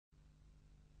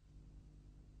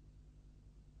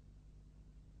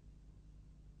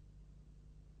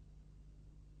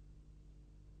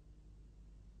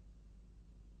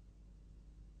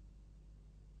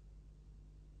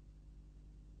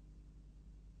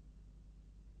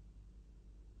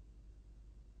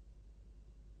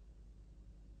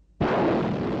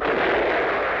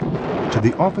To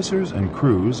the officers and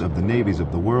crews of the navies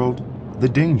of the world, the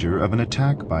danger of an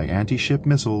attack by anti-ship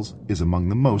missiles is among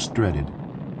the most dreaded.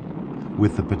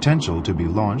 With the potential to be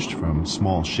launched from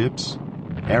small ships,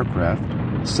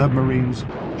 aircraft, submarines,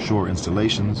 shore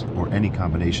installations, or any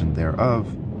combination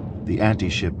thereof, the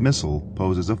anti-ship missile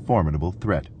poses a formidable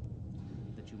threat.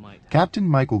 Captain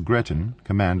Michael Gretton,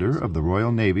 commander of the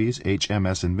Royal Navy's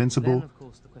HMS Invincible,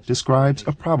 describes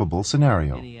a probable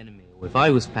scenario. If I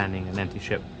was planning an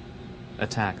anti-ship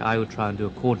attack, I would try and do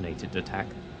a coordinated attack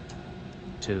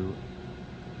to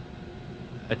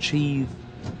achieve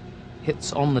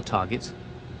hits on the target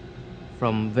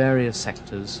from various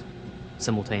sectors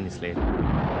simultaneously.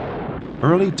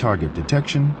 Early target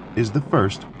detection is the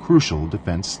first crucial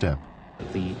defense step.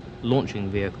 The launching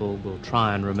vehicle will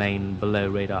try and remain below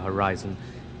radar horizon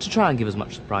to try and give as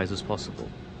much surprise as possible.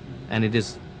 And it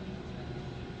is...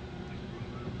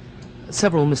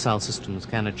 several missile systems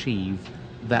can achieve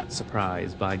that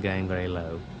surprise by going very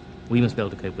low. We must be able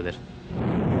to cope with it.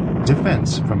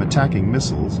 Defense from attacking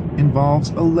missiles involves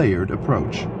a layered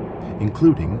approach,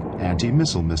 including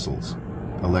anti-missile missiles,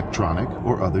 electronic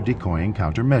or other decoying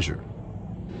countermeasure.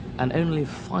 And only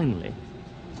finally,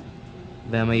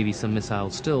 there may be some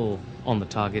missiles still on the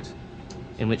target,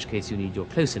 in which case you need your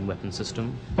close-in weapon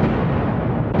system.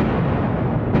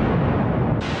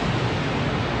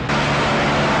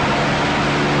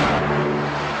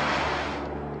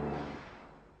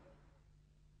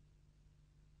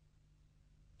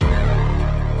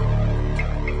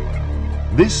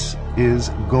 This is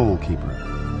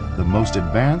Goalkeeper, the most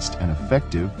advanced and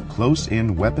effective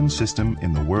close-in weapon system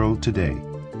in the world today.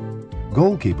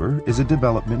 Goalkeeper is a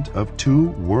development of two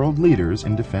world leaders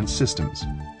in defense systems,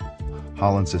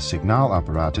 Hollandse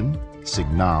Signalapparaten,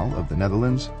 Signal of the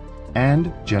Netherlands,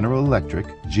 and General Electric,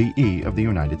 GE of the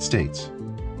United States.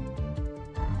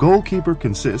 Goalkeeper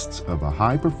consists of a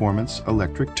high-performance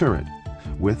electric turret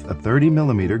with a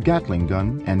 30mm Gatling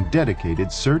gun and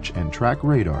dedicated search and track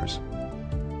radars.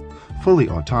 Fully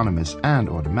autonomous and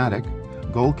automatic,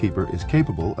 Goalkeeper is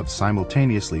capable of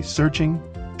simultaneously searching,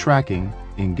 tracking,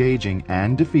 engaging,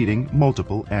 and defeating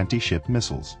multiple anti-ship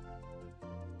missiles.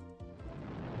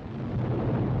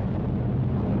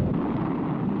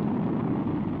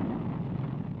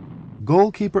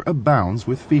 Goalkeeper abounds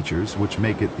with features which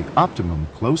make it the optimum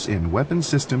close-in weapon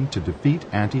system to defeat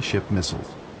anti-ship missiles.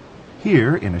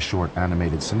 Here, in a short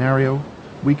animated scenario,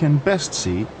 we can best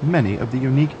see many of the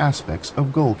unique aspects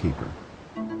of Goalkeeper.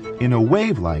 In a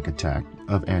wave-like attack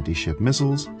of anti-ship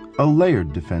missiles, a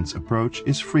layered defense approach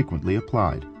is frequently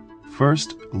applied.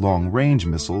 First, long-range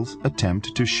missiles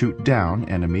attempt to shoot down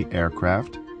enemy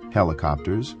aircraft,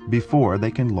 helicopters, before they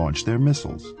can launch their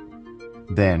missiles.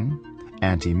 Then,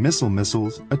 anti-missile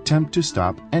missiles attempt to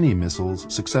stop any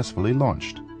missiles successfully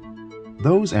launched.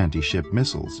 Those anti-ship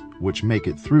missiles, which make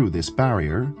it through this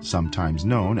barrier, sometimes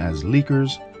known as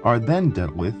leakers, are then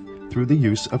dealt with through the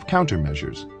use of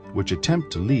countermeasures, which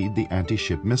attempt to lead the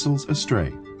anti-ship missiles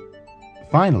astray.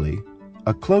 Finally,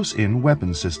 a close-in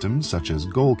weapon system such as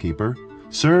Goalkeeper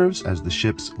serves as the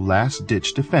ship's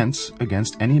last-ditch defense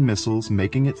against any missiles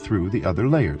making it through the other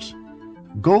layers.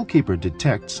 Goalkeeper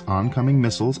detects oncoming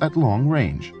missiles at long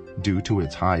range due to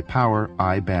its high-power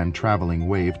I-band traveling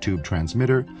wave tube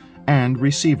transmitter and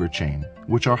receiver chain,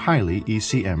 which are highly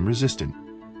ECM resistant.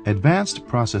 Advanced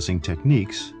processing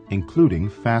techniques, including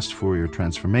fast Fourier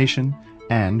transformation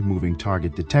and moving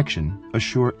target detection,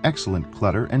 assure excellent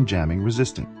clutter and jamming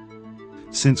resistance.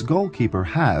 Since Goalkeeper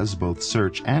has both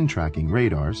search and tracking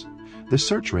radars, the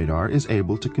search radar is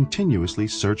able to continuously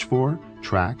search for,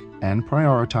 track, and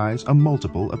prioritize a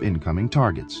multiple of incoming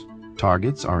targets.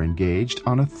 Targets are engaged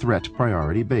on a threat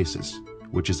priority basis,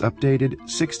 which is updated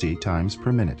 60 times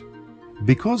per minute.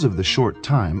 Because of the short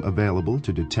time available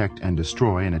to detect and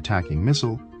destroy an attacking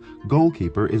missile,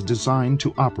 Goalkeeper is designed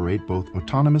to operate both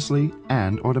autonomously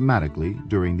and automatically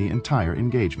during the entire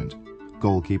engagement.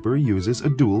 Goalkeeper uses a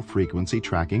dual-frequency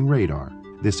tracking radar.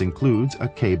 This includes a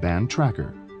K-band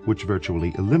tracker, which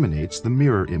virtually eliminates the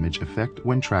mirror image effect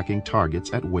when tracking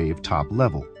targets at wave top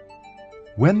level.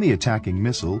 When the attacking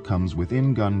missile comes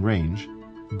within gun range,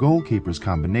 Goalkeeper's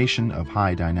combination of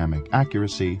high dynamic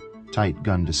accuracy, tight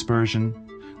gun dispersion,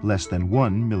 less than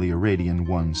 1 milliradian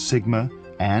 1 sigma,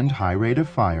 and high rate of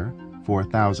fire,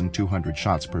 4,200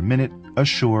 shots per minute,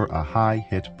 assure a high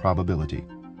hit probability.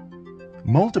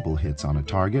 Multiple hits on a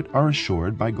target are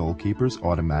assured by Goalkeeper's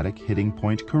automatic hitting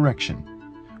point correction,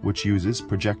 which uses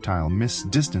projectile miss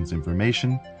distance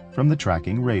information from the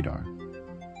tracking radar.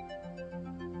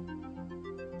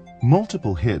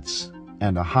 Multiple hits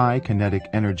and a high kinetic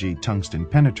energy tungsten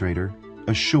penetrator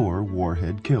assure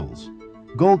warhead kills.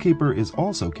 Goalkeeper is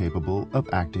also capable of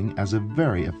acting as a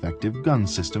very effective gun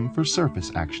system for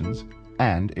surface actions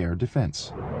and air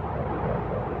defense.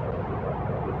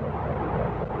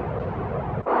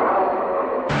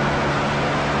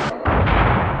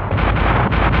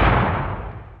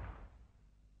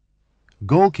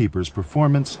 Goalkeeper's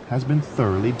performance has been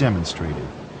thoroughly demonstrated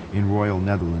in Royal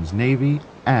Netherlands Navy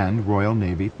and Royal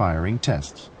Navy firing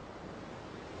tests.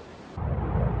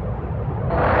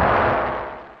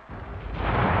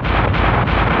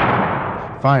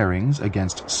 Firings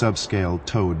against subscale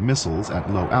towed missiles at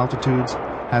low altitudes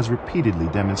has repeatedly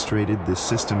demonstrated this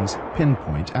system's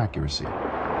pinpoint accuracy.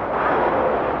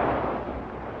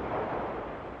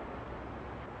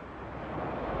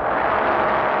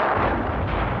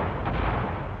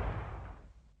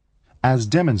 As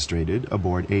demonstrated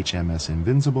aboard HMS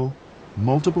Invincible,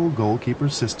 multiple Goalkeeper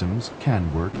systems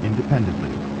can work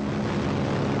independently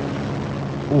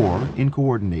or in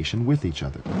coordination with each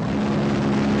other.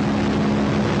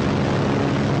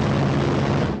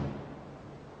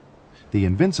 The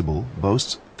Invincible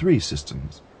boasts 3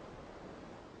 systems.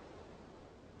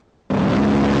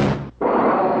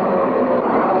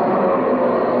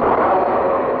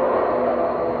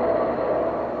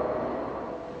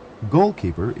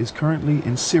 Goalkeeper is currently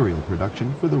in serial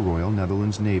production for the Royal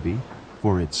Netherlands Navy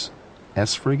for its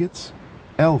S frigates,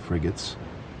 L frigates,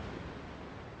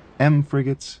 M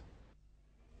frigates,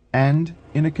 and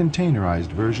in a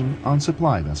containerized version on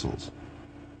supply vessels.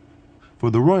 For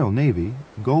the Royal Navy,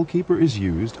 Goalkeeper is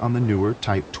used on the newer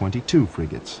Type 22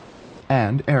 frigates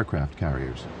and aircraft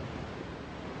carriers.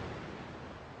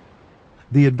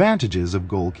 The advantages of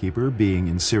Goalkeeper being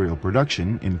in serial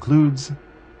production includes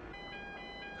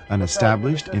an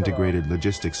established integrated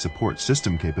logistics support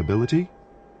system capability,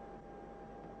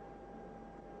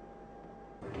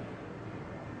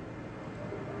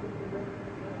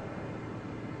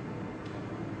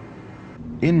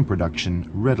 in production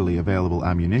readily available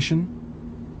ammunition,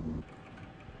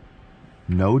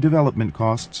 no development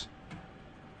costs,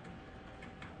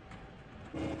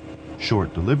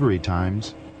 short delivery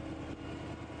times,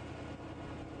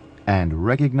 and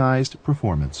recognized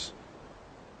performance.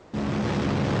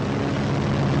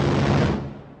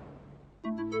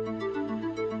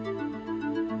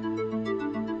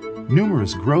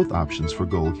 Numerous growth options for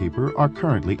Goalkeeper are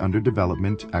currently under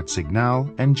development at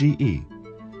Signal and GE.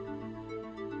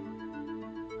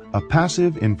 A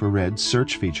passive infrared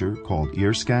search feature called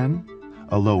EarScan,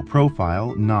 a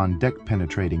low-profile, non-deck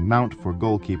penetrating mount for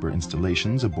Goalkeeper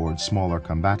installations aboard smaller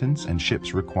combatants and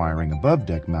ships requiring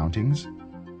above-deck mountings,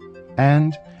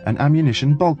 and an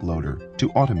ammunition bulk loader to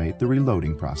automate the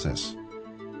reloading process.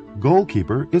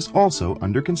 Goalkeeper is also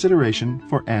under consideration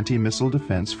for anti-missile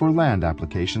defense for land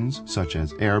applications such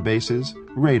as air bases,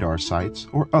 radar sites,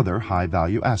 or other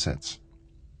high-value assets.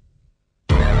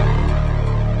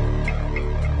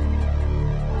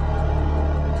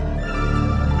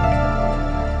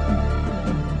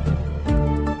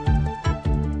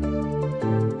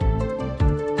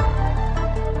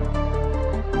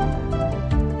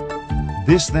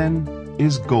 This, then,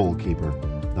 is Goalkeeper,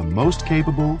 the most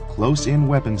capable close-in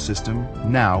weapon system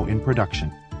now in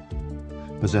production,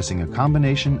 possessing a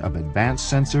combination of advanced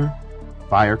sensor,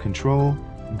 fire control,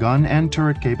 gun and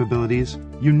turret capabilities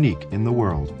unique in the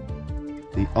world.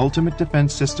 The ultimate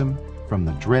defense system from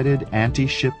the dreaded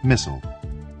anti-ship missile.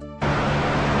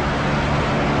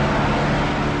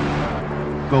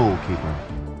 Goalkeeper,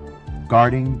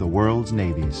 guarding the world's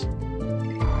navies.